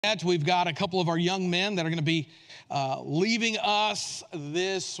We've got a couple of our young men that are going to be leaving us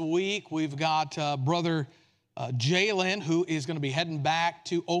this week. We've got brother Jalen, who is going to be heading back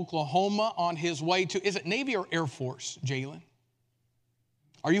to Oklahoma on his way to, is it Navy or Air Force, Jalen?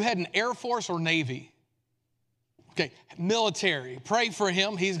 Are you heading Air Force or Navy? Okay, military. Pray for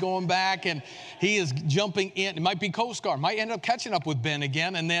him. He's going back and he is jumping in. It might be Coast Guard. Might end up catching up with Ben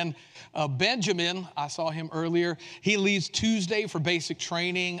again. And then Benjamin, I saw him earlier. He leaves Tuesday for basic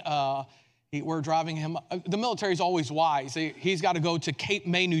training. We're driving him. The military is always wise. He's got to go to Cape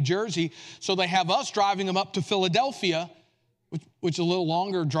May, New Jersey. So they have us driving him up to Philadelphia, which is a little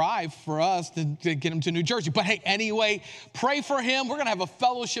longer drive for us to get him to New Jersey. But hey, anyway, pray for him. We're going to have a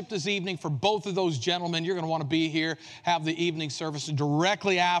fellowship this evening for both of those gentlemen. You're going to want to be here, have the evening service. And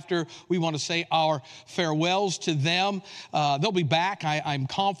directly after, we want to say our farewells to them. They'll be back, I'm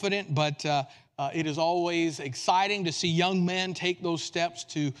confident, but it is always exciting to see young men take those steps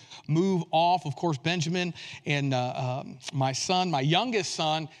to move off. Of course, Benjamin and my son, my youngest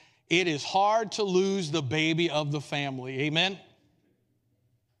son, it is hard to lose the baby of the family. Amen?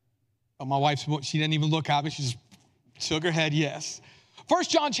 Oh, my wife, she didn't even look at me. She just shook her head, yes. 1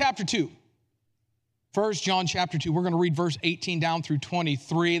 John chapter 2. 1 John chapter 2. We're going to read verse 18 down through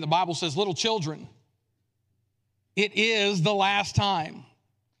 23. The Bible says, little children, it is the last time.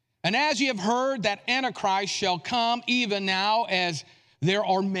 And as ye have heard that Antichrist shall come, even now as there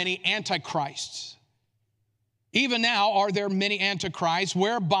are many antichrists. Even now are there many antichrists,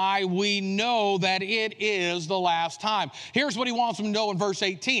 whereby we know that it is the last time. Here's what he wants them to know in verse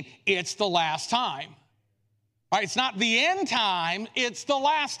 18. It's the last time. Right? It's not the end time, it's the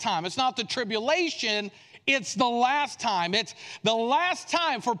last time. It's not the tribulation, it's the last time. It's the last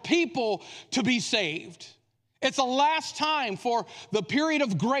time for people to be saved. It's the last time for the period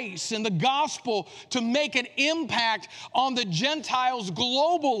of grace and the gospel to make an impact on the Gentiles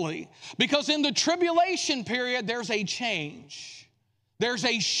globally. Because in the tribulation period, there's a change. There's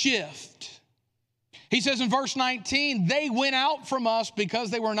a shift. He says in verse 19, they went out from us because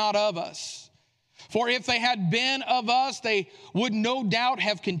they were not of us. For if they had been of us, they would no doubt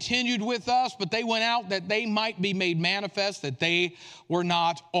have continued with us, but they went out that they might be made manifest that they were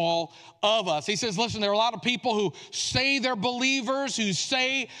not all of us. He says, listen, there are a lot of people who say they're believers, who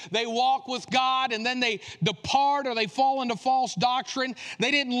say they walk with God, and then they depart or they fall into false doctrine.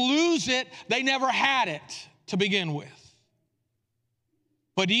 They didn't lose it. They never had it to begin with.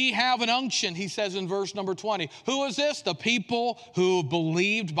 But ye have an unction, he says in verse number 20. Who is this? The people who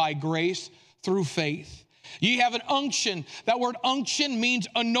believed by grace through faith. You have an unction. That word unction means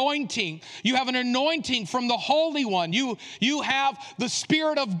anointing. You have an anointing from the Holy One. You have the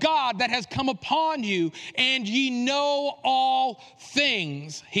Spirit of God that has come upon you, and ye know all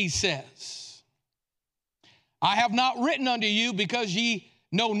things, he says. I have not written unto you because ye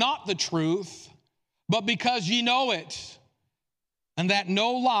know not the truth, but because ye know it, and that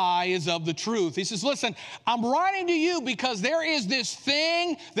no lie is of the truth. He says, listen, I'm writing to you because there is this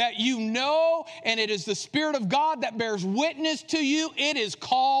thing that you know, and it is the Spirit of God that bears witness to you. It is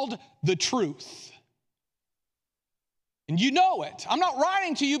called the truth. And you know it. I'm not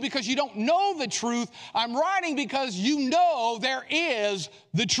writing to you because you don't know the truth. I'm writing because you know there is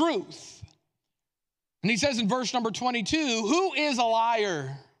the truth. And he says in verse number 22, who is a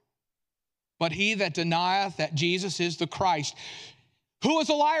liar but he that denieth that Jesus is the Christ? Who is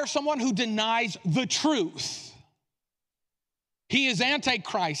a liar? Someone who denies the truth. He is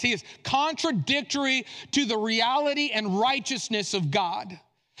antichrist. He is contradictory to the reality and righteousness of God.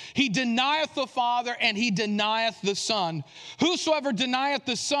 He denieth the Father and he denieth the Son. Whosoever denieth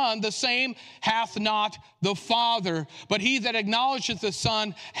the Son, the same hath not the Father. But he that acknowledgeth the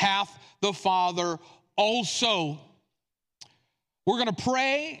Son hath the Father also. We're going to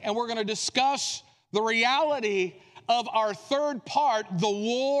pray and we're going to discuss the reality of our third part, the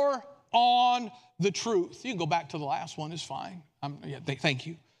war on the truth. You can go back to the last one, it's fine. Thank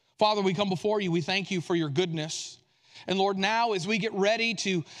you. Father, we come before you. We thank you for your goodness. And Lord, now as we get ready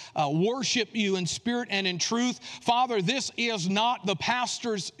to worship you in spirit and in truth, Father, this is not the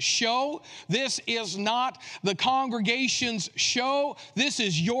pastor's show. This is not the congregation's show. This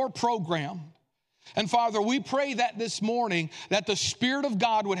is your program. And Father, we pray that this morning that the Spirit of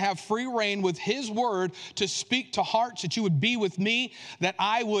God would have free reign with his word to speak to hearts, that you would be with me, that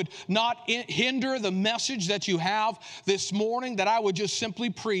I would not hinder the message that you have this morning, that I would just simply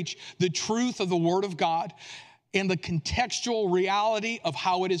preach the truth of the word of God and the contextual reality of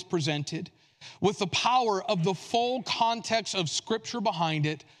how it is presented with the power of the full context of Scripture behind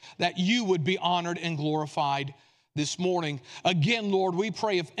it, that you would be honored and glorified this morning. Again, Lord, we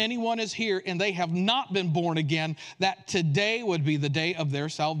pray if anyone is here and they have not been born again, that today would be the day of their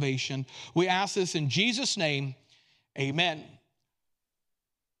salvation. We ask this in Jesus' name, amen.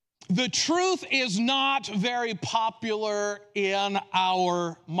 The truth is not very popular in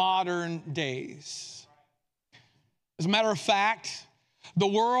our modern days. As a matter of fact, the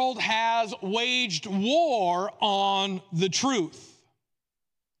world has waged war on the truth.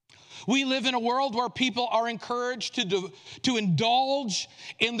 We live in a world where people are encouraged to indulge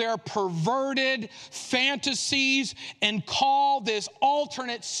in their perverted fantasies and call this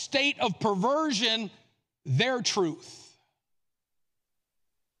alternate state of perversion their truth.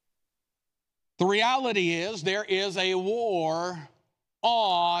 The reality is there is a war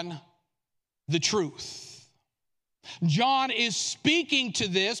on the truth. John is speaking to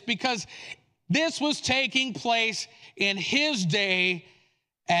this because this was taking place in his day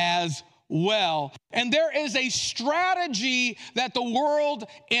as well. And there is a strategy that the world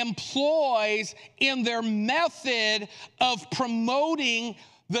employs in their method of promoting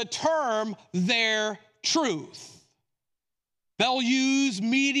the term their truth. They'll use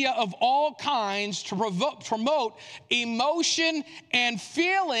media of all kinds to promote emotion and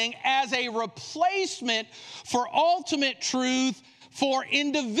feeling as a replacement for ultimate truth, for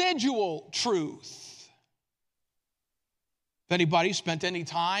individual truth. If anybody spent any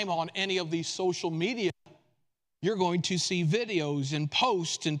time on any of these social media, you're going to see videos and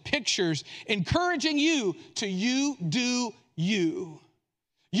posts and pictures encouraging you to do you.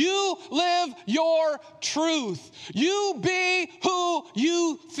 You live your truth. You be who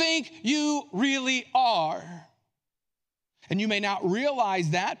you think you really are. And you may not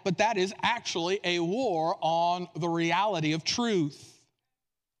realize that, but that is actually a war on the reality of truth.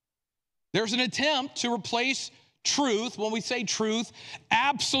 There's an attempt to replace truth, when we say truth,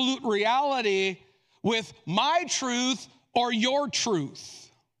 absolute reality, with my truth or your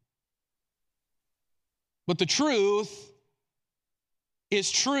truth. But the truth is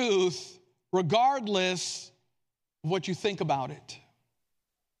truth regardless of what you think about it.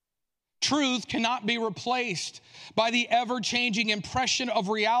 Truth cannot be replaced by the ever-changing impression of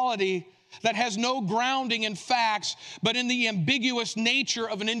reality that has no grounding in facts, but in the ambiguous nature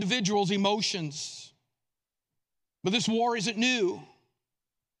of an individual's emotions. But this war isn't new.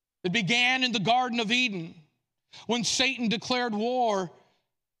 It began in the Garden of Eden when Satan declared war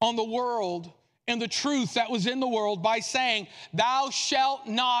on the world and the truth that was in the world by saying, "Thou shalt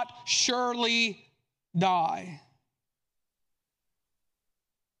not surely die."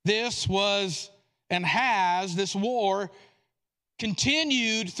 This was and has, this war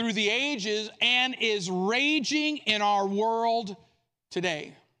continued through the ages and is raging in our world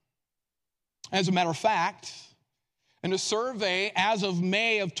today. As a matter of fact, in a survey as of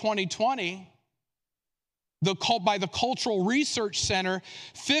May of 2020, by the Cultural Research Center,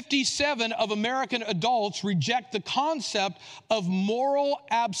 57 of American adults reject the concept of moral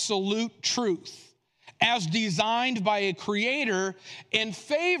absolute truth as designed by a creator in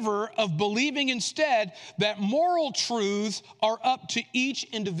favor of believing instead that moral truths are up to each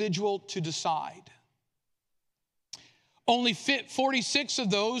individual to decide. Only 46 of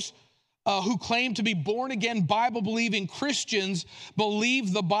those who claim to be born-again, Bible-believing Christians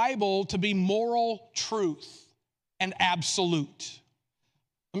believe the Bible to be moral truth and absolute.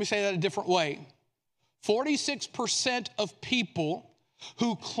 Let me say that a different way. 46% of people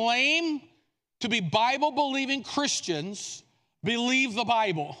who claim to be Bible-believing Christians believe the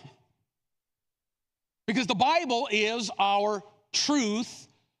Bible. Because the Bible is our truth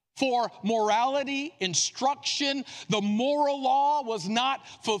for morality, instruction. The moral law was not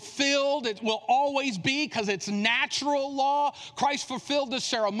fulfilled. It will always be because it's natural law. Christ fulfilled the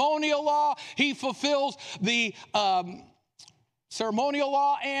ceremonial law. He fulfills the ceremonial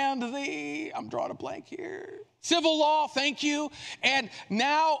law and I'm drawing a blank here, civil law, thank you. And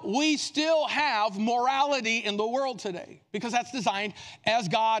now we still have morality in the world today because that's designed as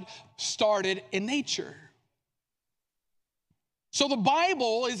God started in nature. So the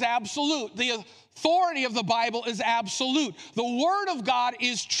Bible is absolute. The authority of the Bible is absolute. The Word of God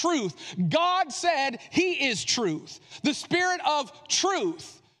is truth. God said He is truth. The Spirit of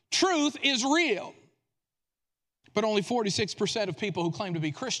truth. Truth is real. But only 46% of people who claim to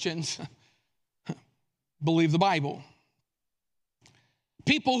be Christians believe the Bible.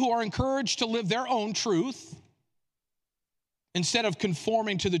 People who are encouraged to live their own truth instead of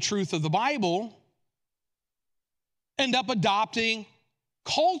conforming to the truth of the Bible end up adopting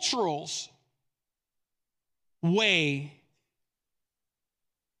cultural's way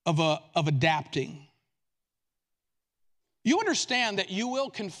of adapting. You understand that you will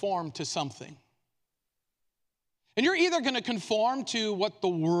conform to something. And you're either going to conform to what the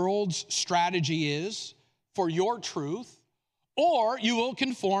world's strategy is for your truth, or you will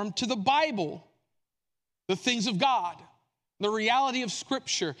conform to the Bible, the things of God, the reality of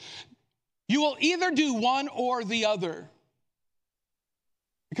Scripture. You will either do one or the other,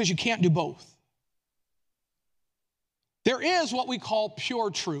 because you can't do both. There is what we call pure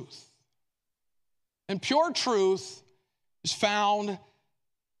truth. And pure truth is found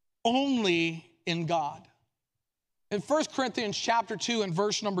only in God. In 1 Corinthians chapter 2 and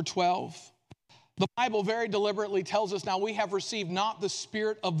verse number 12, the Bible very deliberately tells us, now we have received not the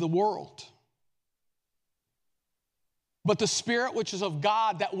spirit of the world, but the Spirit which is of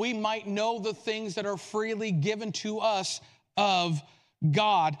God, that we might know the things that are freely given to us of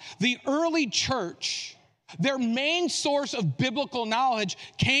God. The early church, their main source of biblical knowledge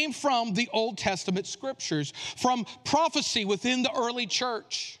came from the Old Testament scriptures, from prophecy within the early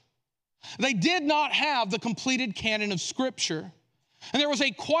church. They did not have the completed canon of Scripture. And there was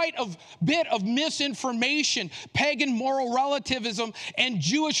quite a bit of misinformation, pagan moral relativism, and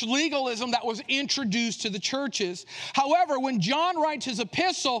Jewish legalism that was introduced to the churches. However, when John writes his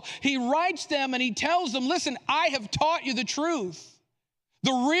epistle, he writes them and he tells them, listen, I have taught you the truth.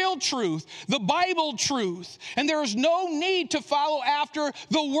 The real truth, the Bible truth, and there is no need to follow after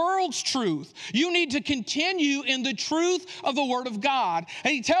the world's truth. You need to continue in the truth of the Word of God.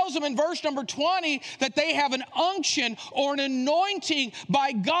 And he tells them in verse number 20 that they have an unction or an anointing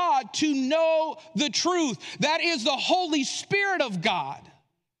by God to know the truth. That is the Holy Spirit of God.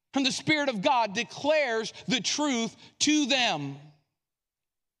 And the Spirit of God declares the truth to them.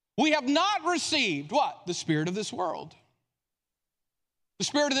 We have not received what? The spirit of this world. The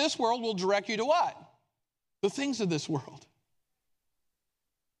spirit of this world will direct you to what? The things of this world.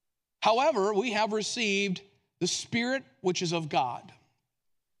 However, we have received the Spirit which is of God.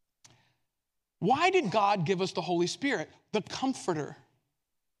 Why did God give us the Holy Spirit, the Comforter,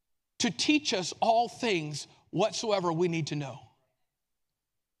 to teach us all things whatsoever we need to know?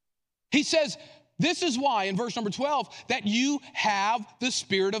 He says, this is why, in verse number 12, that you have the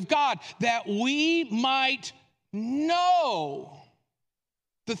Spirit of God, that we might know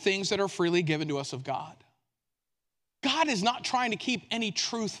the things that are freely given to us of God. God is not trying to keep any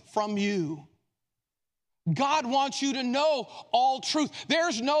truth from you. God wants you to know all truth.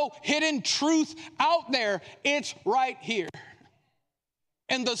 There's no hidden truth out there. It's right here.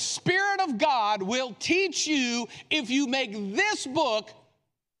 And the Spirit of God will teach you if you make this book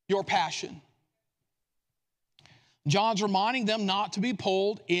your passion. John's reminding them not to be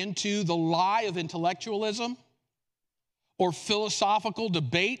pulled into the lie of intellectualism or philosophical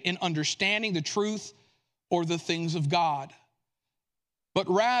debate in understanding the truth or the things of God, but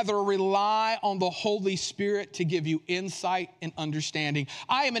rather rely on the Holy Spirit to give you insight and understanding.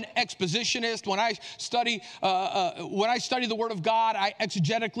 I am an expositionist. When I study the Word of God, I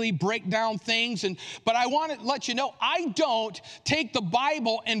exegetically break down things. But I want to let you know, I don't take the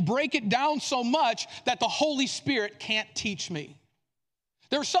Bible and break it down so much that the Holy Spirit can't teach me.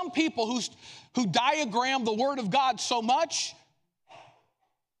 There are some people who diagram the Word of God so much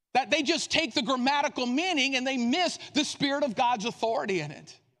that they just take the grammatical meaning and they miss the Spirit of God's authority in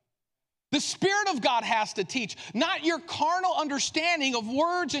it. The Spirit of God has to teach, not your carnal understanding of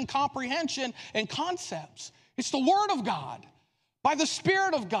words and comprehension and concepts. It's the Word of God, by the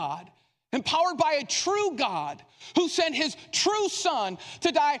Spirit of God, empowered by a true God who sent his true Son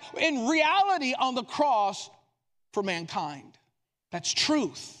to die in reality on the cross for mankind. That's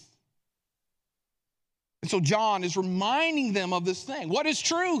truth. And so John is reminding them of this thing. What is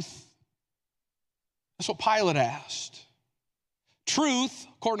truth? That's what Pilate asked. Truth,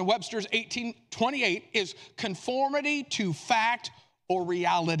 according to Webster's 1828, is conformity to fact or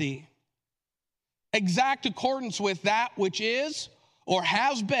reality. Exact accordance with that which is or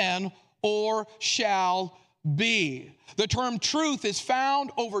has been or shall be. The term truth is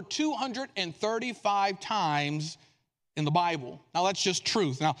found over 235 times in the Bible. Now that's just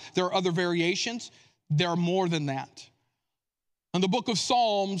truth. Now there are other variations. There are more than that. In the book of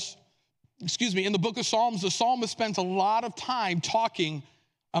Psalms, the psalmist spends a lot of time talking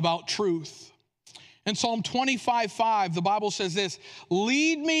about truth. In Psalm 25:5, the Bible says this,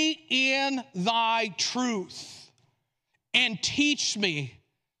 lead me in thy truth and teach me,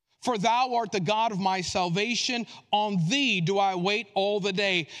 for thou art the God of my salvation. On thee do I wait all the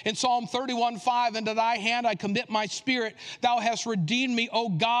day. In Psalm 31:5, into thy hand I commit my spirit. Thou hast redeemed me, O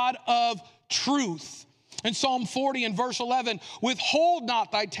God of truth. In Psalm 40 and verse 11, withhold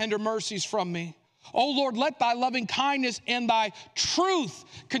not thy tender mercies from me. O Lord, let thy loving kindness and thy truth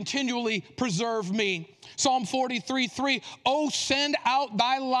continually preserve me. Psalm 43:3, O send out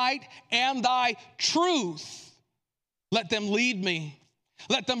thy light and thy truth Let them lead me.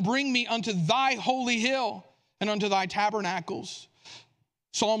 Let them bring me unto thy holy hill and unto thy tabernacles.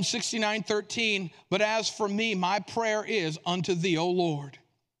 Psalm 69:13, but as for me, my prayer is unto thee, O Lord.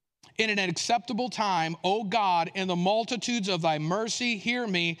 In an acceptable time, O God, in the multitudes of thy mercy, hear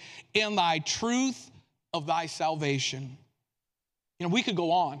me in thy truth of thy salvation. You know, we could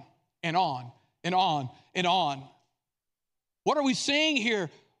go on and on and on and on. What are we seeing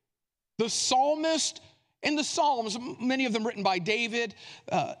here? The psalmist in the Psalms, many of them written by David,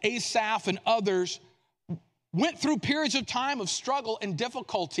 Asaph, and others, went through periods of time of struggle and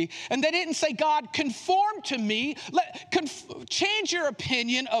difficulty, and they didn't say, God, conform to me, change your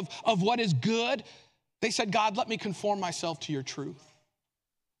opinion of what is good. They said, God, let me conform myself to your truth.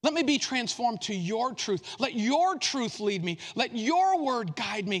 Let me be transformed to your truth. Let your truth lead me. Let your word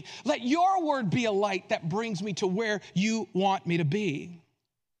guide me. Let your word be a light that brings me to where you want me to be.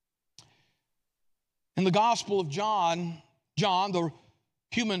 In the Gospel of John, the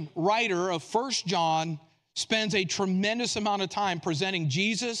human writer of 1 John, spends a tremendous amount of time presenting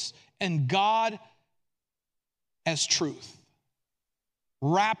Jesus and God as truth,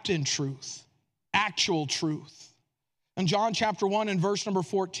 wrapped in truth, actual truth. In John chapter 1 and verse number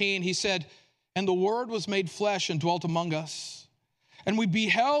 14, he said, and the Word was made flesh and dwelt among us, and we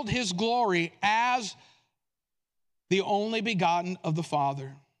beheld his glory as the only begotten of the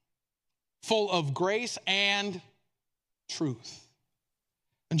Father, full of grace and truth.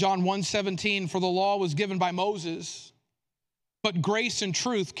 In John 1:17, for the law was given by Moses, but grace and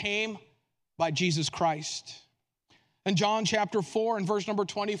truth came by Jesus Christ. In John chapter 4 and verse number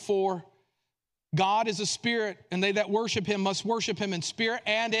 24, God is a spirit, and they that worship him must worship him in spirit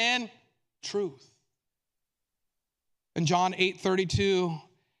and in truth. In John 8:32,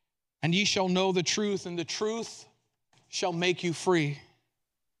 and ye shall know the truth, and the truth shall make you free.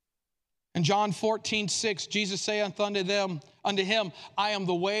 In John 14:6, Jesus saith unto him, I am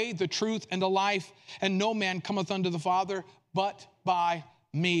the way, the truth, and the life, and no man cometh unto the Father but by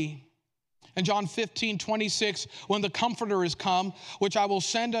me. In John 15:26, when the Comforter is come, which I will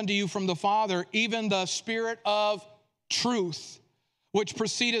send unto you from the Father, even the Spirit of truth, which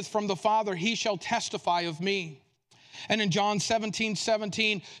proceedeth from the Father, he shall testify of me. And in John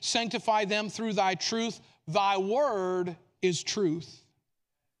 17:17, sanctify them through thy truth, thy word is truth.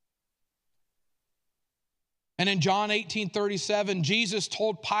 And in John 18:37, Jesus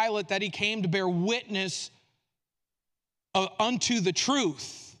told Pilate that he came to bear witness unto the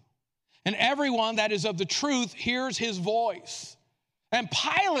truth. And everyone that is of the truth hears his voice. And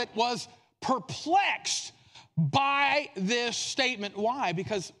Pilate was perplexed by this statement. Why?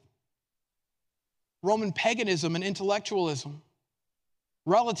 Because Roman paganism and intellectualism,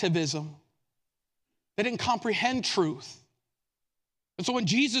 relativism, they didn't comprehend truth. And so when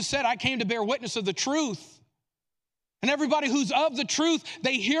Jesus said, I came to bear witness of the truth, and everybody who's of the truth,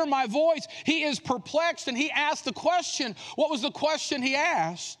 they hear my voice, he is perplexed, and he asked the question. What was the question he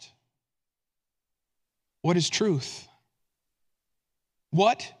asked? What is truth?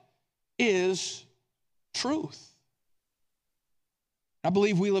 What is truth? I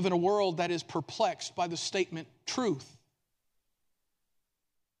believe we live in a world that is perplexed by the statement truth.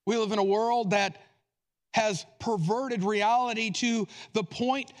 We live in a world that has perverted reality to the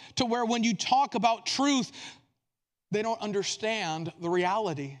point to where when you talk about truth, they don't understand the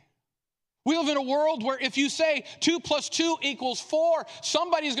reality. We live in a world where if you say 2 + 2 = 4,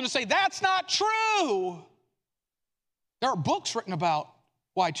 somebody's going to say, that's not true. There are books written about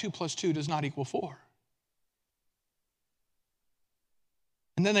why 2 + 2 does not equal 4.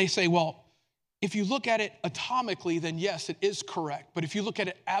 And then they say, well, if you look at it atomically, then yes, it is correct. But if you look at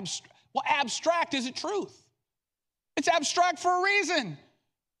it abstract isn't truth. It's abstract for a reason.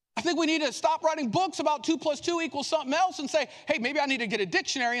 I think we need to stop writing books about 2 + 2 = something else and say, hey, maybe I need to get a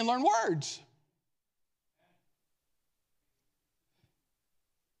dictionary and learn words.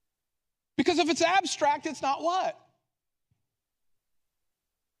 Because if it's abstract, it's not what?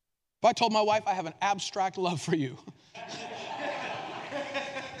 If I told my wife I have an abstract love for you,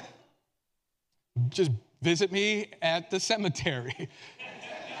 just visit me at the cemetery.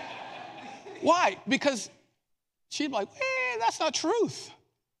 Why? Because she'd be like, that's not truth.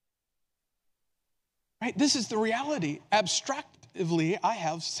 Right? This is the reality. Abstractively, I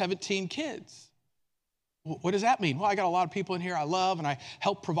have 17 kids. What does that mean? Well, I got a lot of people in here I love and I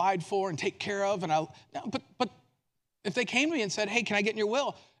help provide for and take care of. But if they came to me and said, hey, can I get in your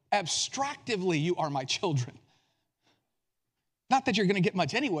will? Abstractively, you are my children. Not that you're going to get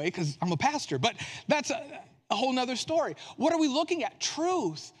much anyway, because I'm a pastor, but that's a whole nother story. What are we looking at?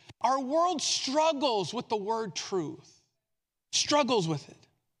 Truth. Our world struggles with the word truth. Struggles with it.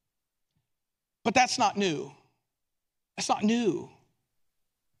 But that's not new. That's not new.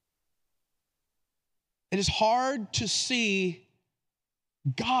 It is hard to see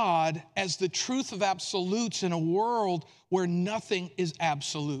God as the truth of absolutes in a world where nothing is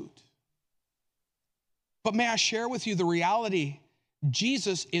absolute. But may I share with you the reality?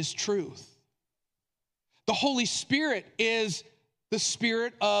 Jesus is truth. The Holy Spirit is the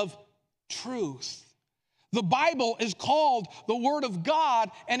Spirit of truth. The Bible is called the Word of God,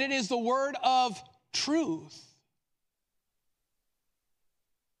 and it is the Word of truth.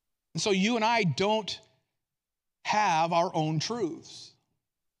 And so you and I don't have our own truths.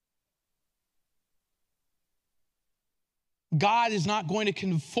 God is not going to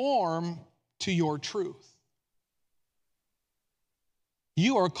conform to your truth.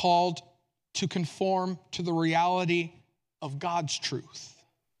 You are called to conform to the reality of God's truth.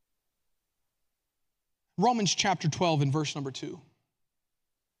 Romans chapter 12 and verse number 2.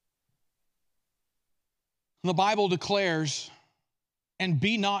 The Bible declares, and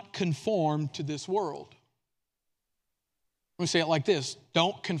be not conformed to this world. Let me say it like this: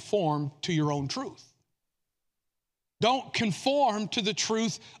 don't conform to your own truth. Don't conform to the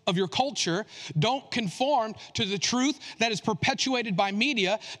truth of your culture. Don't conform to the truth that is perpetuated by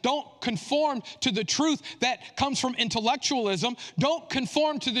media. Don't conform to the truth that comes from intellectualism. Don't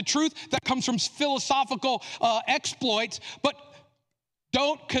conform to the truth that comes from philosophical exploits. But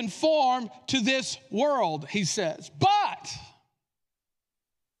don't conform to this world, he says. But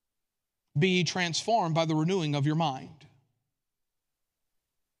be ye transformed by the renewing of your mind.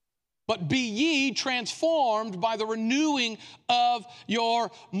 But be ye transformed by the renewing of your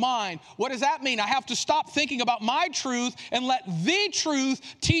mind. What does that mean? I have to stop thinking about my truth and let the truth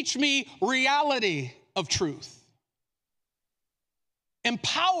teach me reality of truth.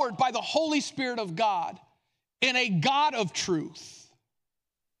 Empowered by the Holy Spirit of God in a God of truth.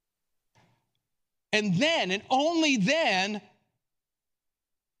 And then, and only then,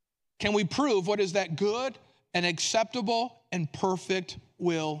 can we prove what is that good and acceptable and perfect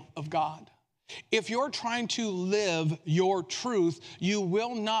will of God. If you're trying to live your truth, you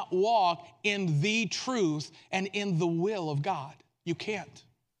will not walk in the truth and in the will of God. You can't.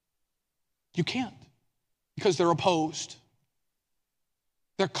 You can't. Because they're opposed.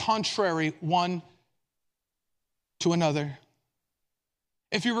 They're contrary one to another.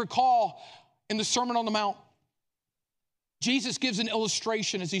 If you recall, in the Sermon on the Mount, Jesus gives an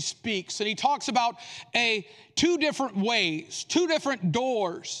illustration as he speaks, and he talks about two different ways, two different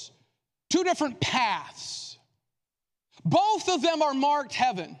doors, two different paths. Both of them are marked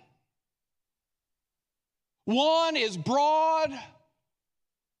heaven. One is broad,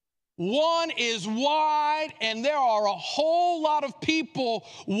 one is wide, and there are a whole lot of people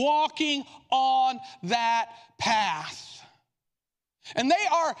walking on that path. And they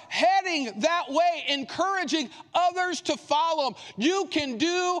are heading that way, encouraging others to follow them. You can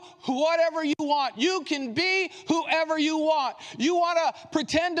do whatever you want. You can be whoever you want. You want to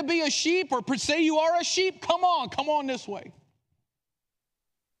pretend to be a sheep or say you are a sheep? Come on this way.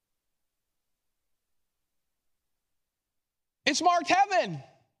 It's marked heaven.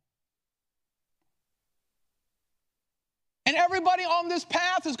 And everybody on this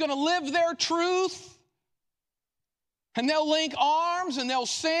path is going to live their truth. And they'll link arms and they'll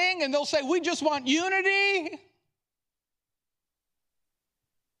sing and they'll say, we just want unity.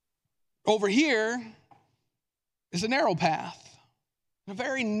 Over here is a narrow path, a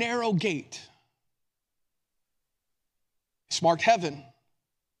very narrow gate. It's marked heaven.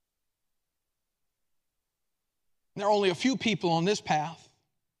 There are only a few people on this path.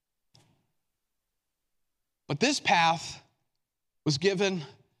 But this path was given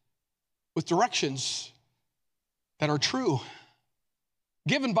with directions that are true,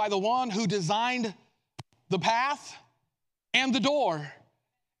 given by the one who designed the path and the door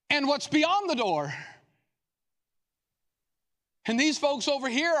and what's beyond the door. And these folks over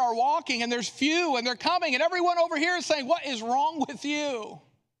here are walking, and there's few, and they're coming, and everyone over here is saying, what is wrong with you?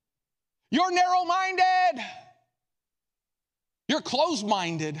 You're narrow-minded. You're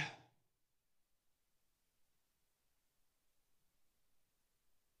closed-minded.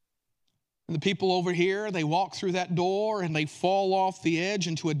 And the people over here, they walk through that door and they fall off the edge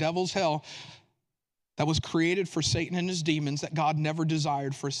into a devil's hell that was created for Satan and his demons that God never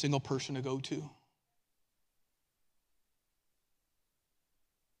desired for a single person to go to.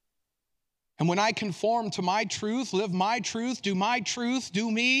 And when I conform to my truth, live my truth,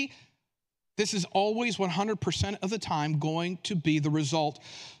 do me, this is always 100% of the time going to be the result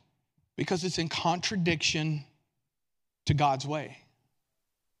because it's in contradiction to God's way.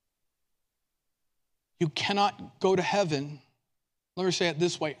 You cannot go to heaven. Let me say it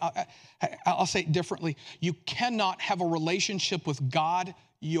this way. I'll say it differently. You cannot have a relationship with God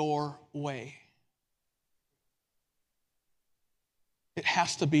your way. It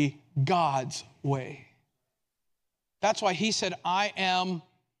has to be God's way. That's why he said, I am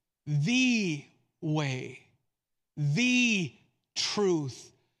the way, the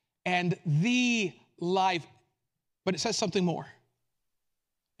truth, and the life. But it says something more.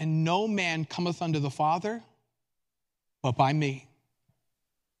 And no man cometh unto the Father but by me.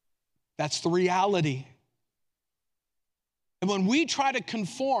 That's the reality. And when we try to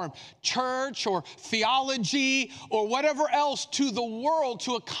conform church or theology or whatever else to the world,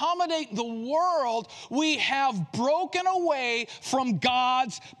 to accommodate the world, we have broken away from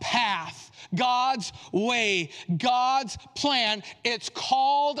God's path, God's way, God's plan. It's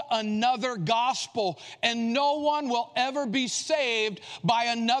called another gospel, and no one will ever be saved by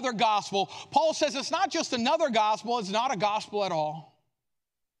another gospel. Paul says it's not just another gospel, it's not a gospel at all,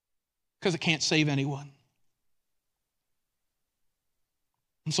 because it can't save anyone.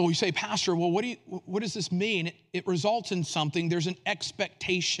 And so we say, Pastor, well, what does this mean? It results in something. There's an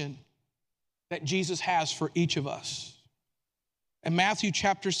expectation that Jesus has for each of us. In Matthew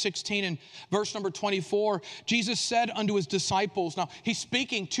chapter 16 and verse number 24, Jesus said unto his disciples, now he's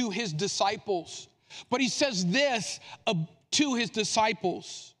speaking to his disciples, but he says this to his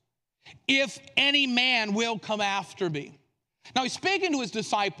disciples, if any man will come after me. Now he's speaking to his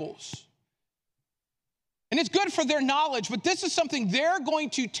disciples. And it's good for their knowledge, but this is something they're going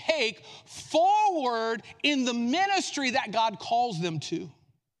to take forward in the ministry that God calls them to.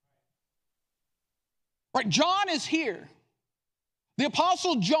 Right? John is here. The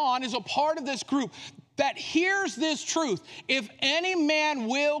Apostle John is a part of this group that hears this truth. If any man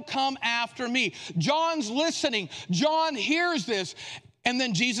will come after me. John's listening. John hears this. And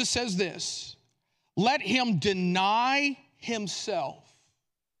then Jesus says this, let him deny himself.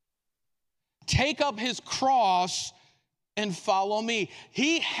 Take up his cross and follow me.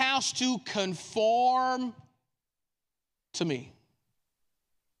 He has to conform to me.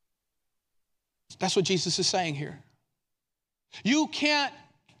 That's what Jesus is saying here. You can't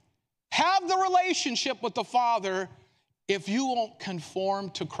have the relationship with the Father if you won't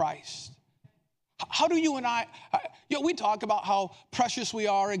conform to Christ. How do you and I, we talk about how precious we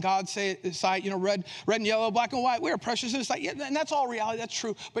are in God's sight, red and yellow, black and white. We are precious in His sight, and that's all reality, that's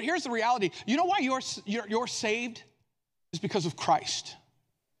true. But here's the reality. You know why you're saved? It's because of Christ.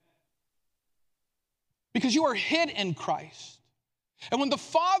 Because you are hid in Christ. And when the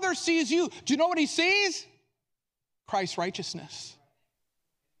Father sees you, do you know what He sees? Christ's righteousness.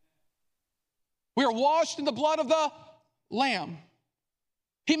 We are washed in the blood of the Lamb.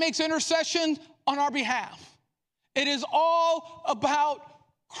 He makes intercession on our behalf. It is all about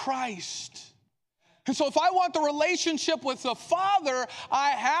Christ. And so if I want the relationship with the Father, I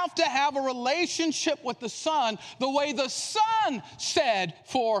have to have a relationship with the Son the way the Son said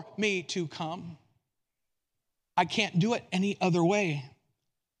for me to come. I can't do it any other way.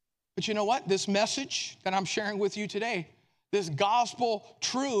 But you know what? This message that I'm sharing with you today, this gospel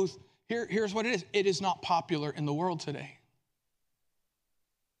truth, here's what it is. It is not popular in the world today.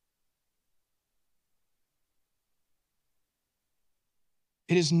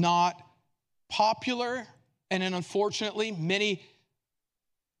 It is not popular, and then unfortunately, many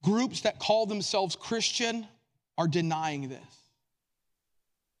groups that call themselves Christian are denying this.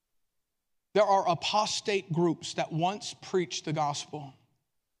 There are apostate groups that once preached the gospel.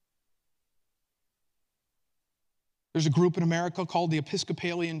 There's a group in America called the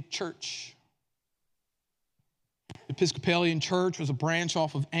Episcopalian Church. The Episcopalian Church was a branch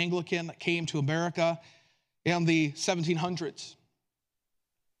off of Anglican that came to America in the 1700s.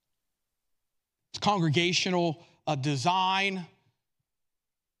 It's congregational design,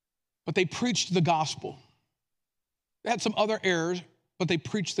 but they preached the gospel. They had some other errors, but they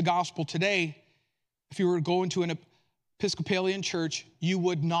preached the gospel. Today, if you were to go into an Episcopalian church, you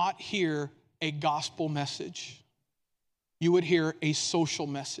would not hear a gospel message. You would hear a social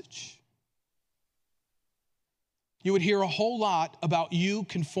message. You would hear a whole lot about you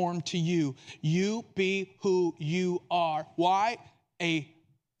conform to you. You be who you are. Why? A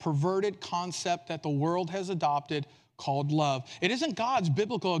perverted concept that the world has adopted called love. It isn't God's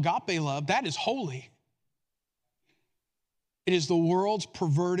biblical agape love. That is holy. It is the world's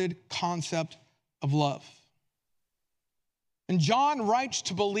perverted concept of love. And John writes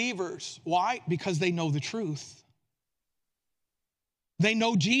to believers. Why? Because they know the truth. They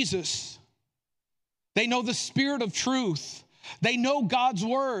know Jesus. They know the Spirit of truth. They know God's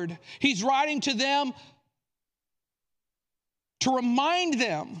word. He's writing to them to remind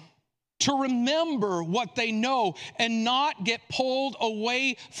them, to remember what they know and not get pulled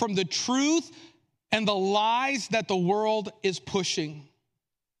away from the truth and the lies that the world is pushing.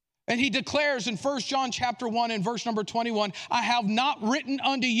 And he declares in 1 John chapter 1 and verse number 21, I have not written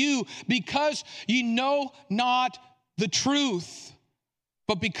unto you because ye know not the truth,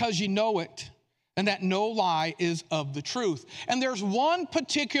 but because ye know it, and that no lie is of the truth. And there's one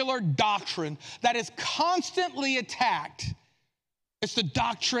particular doctrine that is constantly attacked. It's the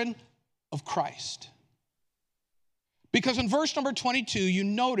doctrine of Christ. Because in verse number 22, you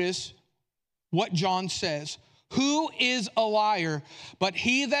notice what John says. Who is a liar but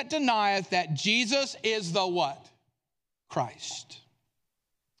he that denieth that Jesus is the what? Christ.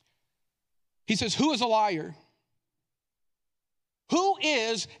 He says, who is a liar? Who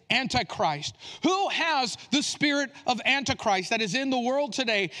is Antichrist? Who has the spirit of Antichrist that is in the world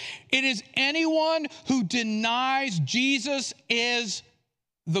today? It is anyone who denies Jesus is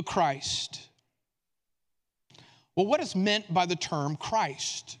the Christ. Well, what is meant by the term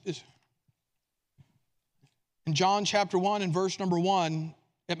Christ? In John chapter 1 and verse number 1,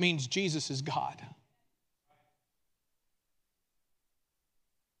 it means Jesus is God.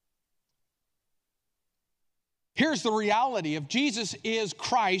 Here's the reality. If Jesus is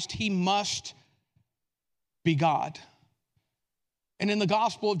Christ, he must be God. And in the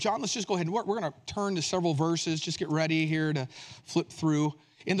Gospel of John, let's just go ahead. We're going to turn to several verses. Just get ready here to flip through.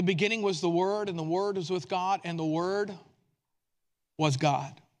 In the beginning was the Word, and the Word was with God, and the Word was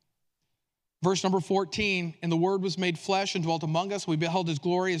God. Verse number 14, and the Word was made flesh and dwelt among us. We beheld his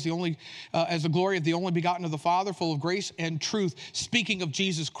glory as the glory of the only begotten of the Father, full of grace and truth, speaking of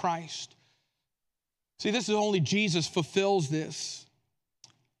Jesus Christ. See, this is only Jesus fulfills this.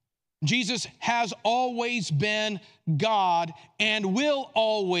 Jesus has always been God and will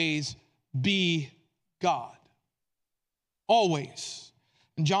always be God. Always.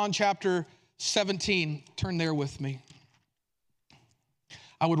 In John chapter 17, turn there with me.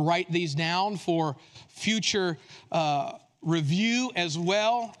 I would write these down for future review as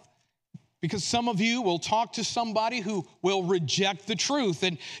well, because some of you will talk to somebody who will reject the truth,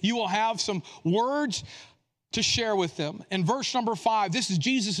 and you will have some words to share with them. In verse number 5, this is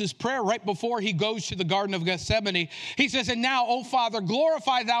Jesus' prayer right before he goes to the Garden of Gethsemane. He says, and now, O Father,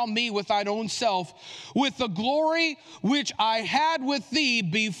 glorify thou me with thine own self, with the glory which I had with thee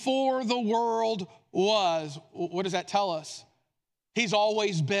before the world was. What does that tell us? He's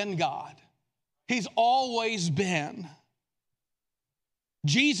always been God. He's always been.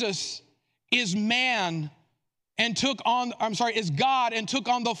 Jesus is man and is God and took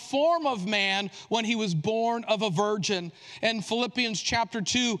on the form of man when he was born of a virgin. In Philippians chapter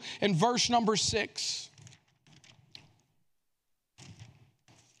 2 and verse number 6.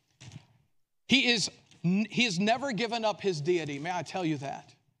 He has never given up his deity. May I tell you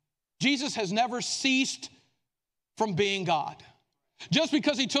that? Jesus has never ceased from being God. Just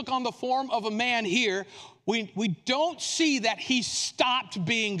because he took on the form of a man here, we don't see that he stopped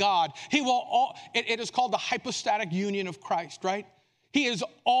being God. It is called the hypostatic union of Christ, right? He is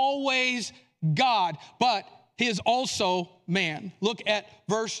always God, but he is also man. Look at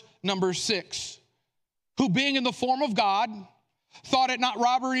verse number 6. Who being in the form of God, thought it not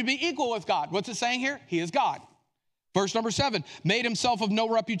robbery to be equal with God. What's it saying here? He is God. Verse number 7, made himself of no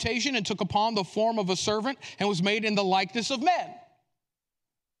reputation and took upon the form of a servant and was made in the likeness of men.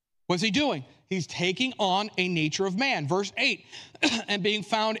 What's he doing? He's taking on a nature of man. Verse 8, and being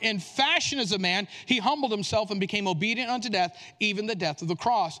found in fashion as a man, he humbled himself and became obedient unto death, even the death of the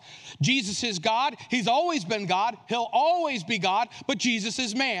cross. Jesus is God. He's always been God. He'll always be God, but Jesus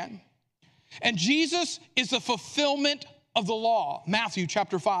is man. And Jesus is the fulfillment of the law. Matthew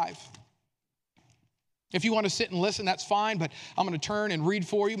chapter 5. If you want to sit and listen, that's fine, but I'm going to turn and read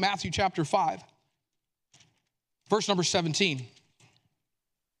for you. Matthew chapter 5, verse number 17.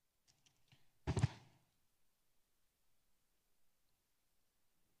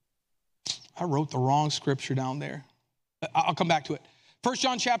 I wrote the wrong scripture down there. I'll come back to it. 1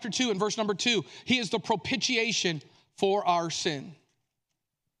 John chapter 2 and verse number 2. He is the propitiation for our sin.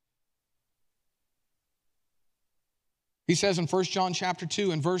 He says in 1 John chapter 2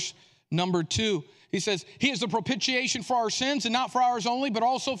 and verse number 2, he says, he is the propitiation for our sins, and not for ours only, but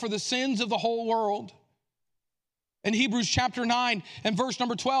also for the sins of the whole world. In Hebrews chapter 9 and verse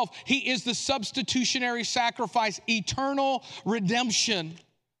number 12, he is the substitutionary sacrifice, eternal redemption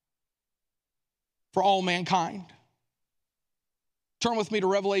for all mankind. Turn with me to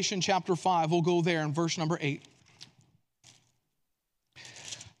Revelation chapter 5. We'll go there in verse number 8.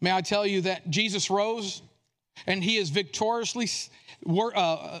 May I tell you that Jesus rose and he is victoriously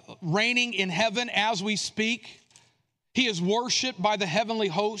reigning in heaven as we speak. He is worshiped by the heavenly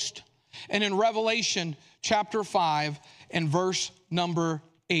host. And in Revelation chapter 5 and verse number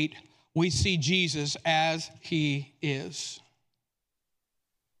 8, we see Jesus as he is.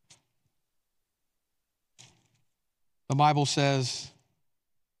 The Bible says,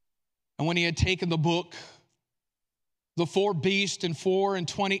 and when he had taken the book, the 4 beasts and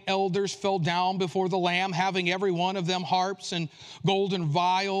 24 elders fell down before the Lamb, having every one of them harps and golden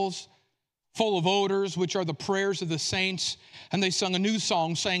vials full of odors, which are the prayers of the saints. And they sung a new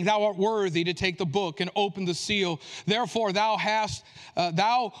song, saying, Thou art worthy to take the book and open the seal. Therefore thou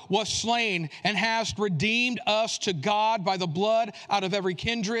wast slain and hast redeemed us to God by the blood out of every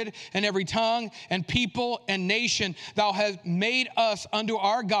kindred and every tongue and people and nation. Thou hast made us unto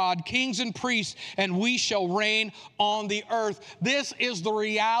our God kings and priests, and we shall reign on the earth. This is the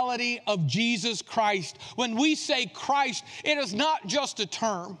reality of Jesus Christ. When we say Christ, it is not just a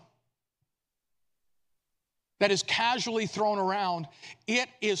term that is casually thrown around. It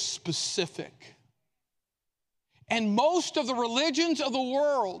is specific. And most of the religions of the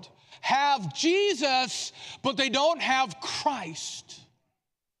world have Jesus, but they don't have Christ.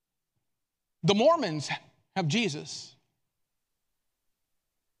 The Mormons have Jesus,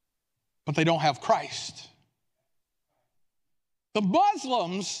 but they don't have Christ. The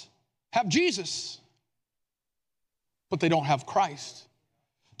Muslims have Jesus, but they don't have Christ.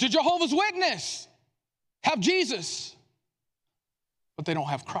 The Jehovah's Witness have Jesus, but they don't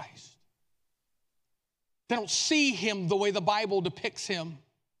have Christ. They don't see him the way the Bible depicts him.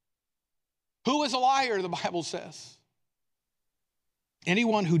 Who is a liar, the Bible says?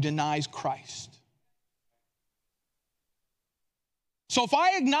 Anyone who denies Christ. So if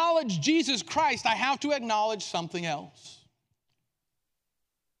I acknowledge Jesus Christ, I have to acknowledge something else.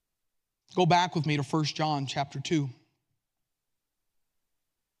 Go back with me to 1 John chapter 2.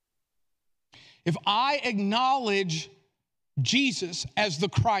 If I acknowledge Jesus as the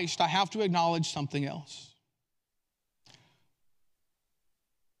Christ, I have to acknowledge something else.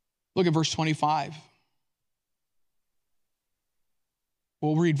 Look at verse 25.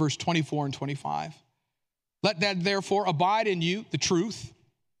 We'll read verse 24 and 25. Let that therefore abide in you, the truth,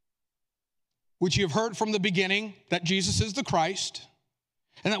 which you have heard from the beginning, that Jesus is the Christ,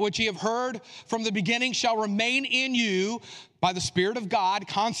 and that which ye have heard from the beginning shall remain in you by the Spirit of God,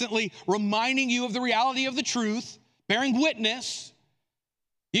 constantly reminding you of the reality of the truth, bearing witness.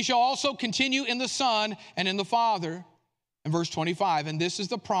 Ye shall also continue in the Son and in the Father. In verse 25, and this is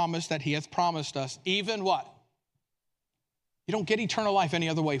the promise that he hath promised us, even what? You don't get eternal life any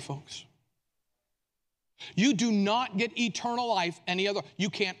other way, folks. You do not get eternal life any other. You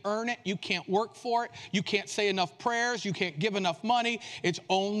can't earn it. You can't work for it. You can't say enough prayers. You can't give enough money. It's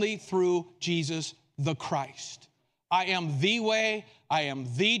only through Jesus the Christ. I am the way, I am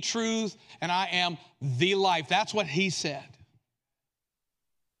the truth, and I am the life. That's what he said.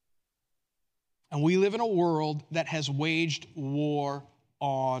 And we live in a world that has waged war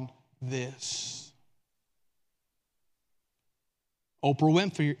on this.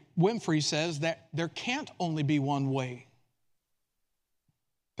 Oprah Winfrey says that there can't only be one way.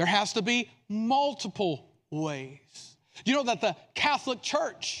 There has to be multiple ways. You know that the Catholic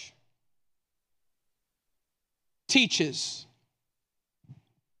Church teaches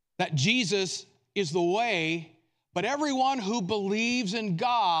that Jesus is the way, but everyone who believes in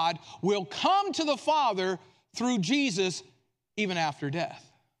God will come to the Father through Jesus even after death.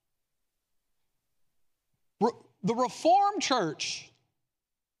 The Reformed Church,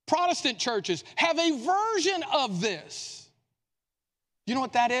 Protestant churches have a version of this. You know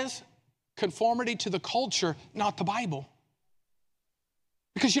what that is? Conformity to the culture, not the Bible.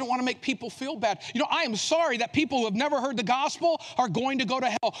 Because you don't want to make people feel bad. You know, I am sorry that people who have never heard the gospel are going to go to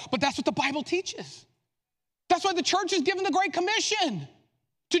hell, but that's what the Bible teaches. That's why the church is given the Great Commission.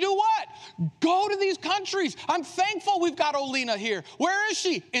 To do what? Go to these countries. I'm thankful we've got Olena here. Where is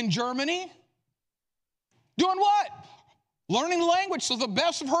she? In Germany. Doing what? Learning the language so the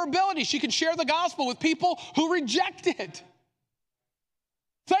best of her ability she can share the gospel with people who reject it.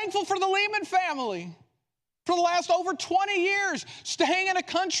 Thankful for the Lehman family. For the last over 20 years, staying in a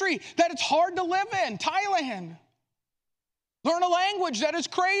country that it's hard to live in, Thailand. Learn a language that is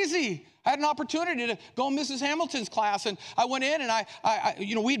crazy. I had an opportunity to go in Mrs. Hamilton's class, and I went in,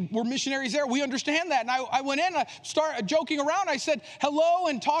 and we're missionaries there. We understand that. And I went in, and I started joking around. I said hello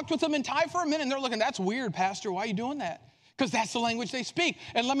and talked with them in Thai for a minute, and they're looking, that's weird, Pastor. Why are you doing that? Because that's the language they speak.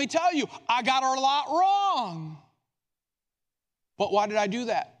 And let me tell you, I got a lot wrong. But why did I do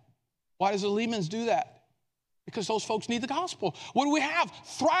that? Why does the Lehmans do that? Because those folks need the gospel. What do we have?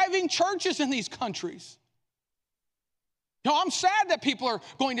 Thriving churches in these countries. You know, I'm sad that people are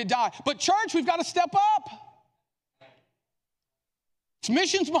going to die. But church, we've got to step up. It's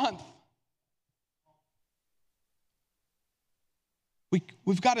missions month.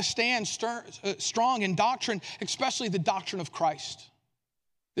 We've got to stand strong in doctrine, especially the doctrine of Christ.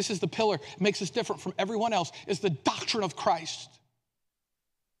 This is the pillar. It makes us different from everyone else, is the doctrine of Christ.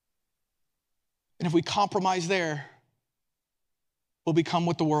 And if we compromise there, we'll become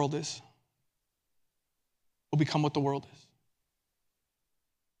what the world is. We'll become what the world is.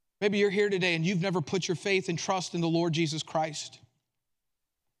 Maybe you're here today and you've never put your faith and trust in the Lord Jesus Christ.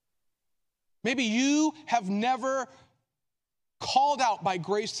 Maybe you have never called out by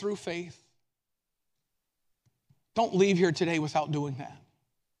grace through faith. Don't leave here today without doing that.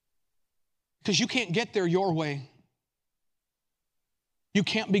 Because you can't get there your way. You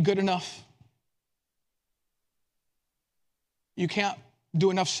can't be good enough. You can't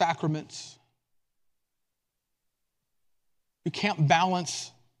do enough sacraments. You can't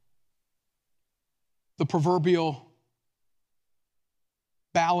balance the proverbial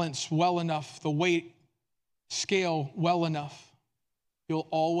balance well enough, the weight scale well enough. You'll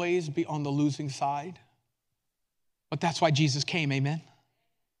always be on the losing side. But that's why Jesus came, amen?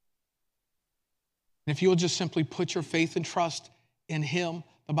 And if you'll just simply put your faith and trust in him,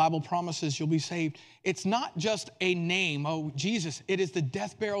 the Bible promises you'll be saved. It's not just a name, oh, Jesus. It is the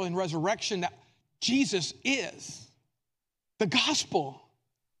death, burial, and resurrection that Jesus is. The gospel.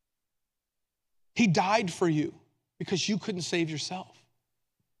 He died for you because you couldn't save yourself.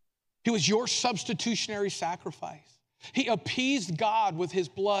 He was your substitutionary sacrifice. He appeased God with his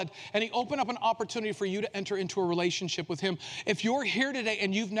blood, and he opened up an opportunity for you to enter into a relationship with him. If you're here today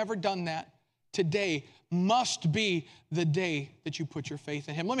and you've never done that, today must be the day that you put your faith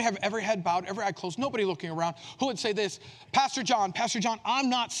in him. Let me have every head bowed, every eye closed, nobody looking around. Who would say this? Pastor John, I'm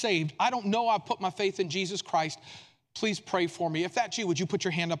not saved. I don't know I've put my faith in Jesus Christ. Please pray for me. If that's you, would you put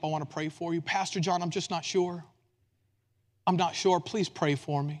your hand up? I want to pray for you. Pastor John, I'm just not sure. I'm not sure. Please pray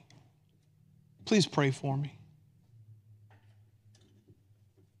for me. Please pray for me.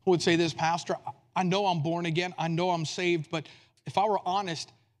 Who would say this, Pastor? I know I'm born again. I know I'm saved, but if I were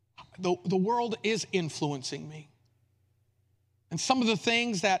honest, the world is influencing me. And some of the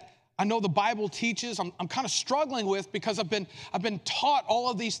things that I know the Bible teaches, I'm kind of struggling with because I've been taught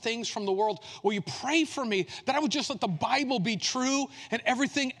all of these things from the world. Will you pray for me that I would just let the Bible be true and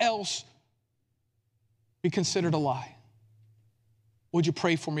everything else be considered a lie? Would you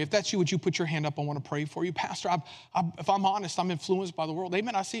pray for me? If that's you, would you put your hand up? I want to pray for you. Pastor, if I'm honest, I'm influenced by the world.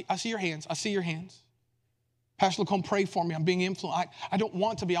 Amen. I see your hands. I see your hands. Pastor Lacombe, pray for me. I'm being influenced. I don't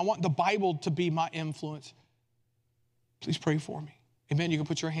want to be. I want the Bible to be my influence. Please pray for me. Amen. You can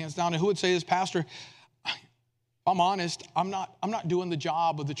put your hands down. And who would say this, Pastor? If I'm honest, I'm not doing the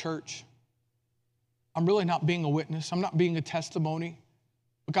job of the church. I'm really not being a witness. I'm not being a testimony.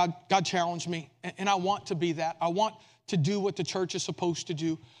 But God challenged me, and I want to be that. I want to do what the church is supposed to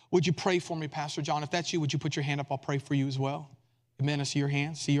do. Would you pray for me, Pastor John? If that's you, would you put your hand up? I'll pray for you as well. Amen. I see your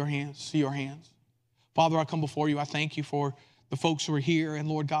hands, see your hands, see your hands. Father, I come before you. I thank you for the folks who are here. And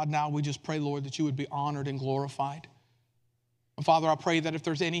Lord God, now we just pray, Lord, that you would be honored and glorified. And Father, I pray that if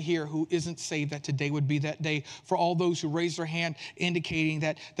there's any here who isn't saved, that today would be that day. For all those who raise their hand indicating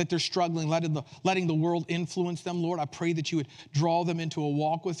that they're struggling, letting the world influence them, Lord, I pray that you would draw them into a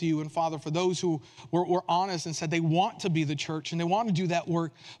walk with you. And Father, for those who were honest and said they want to be the church and they want to do that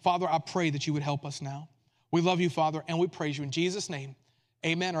work, Father, I pray that you would help us now. We love you, Father, and we praise you in Jesus' name.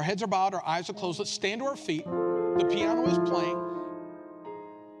 Amen. Our heads are bowed, our eyes are closed. Let's stand to our feet. The piano is playing.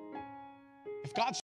 If God's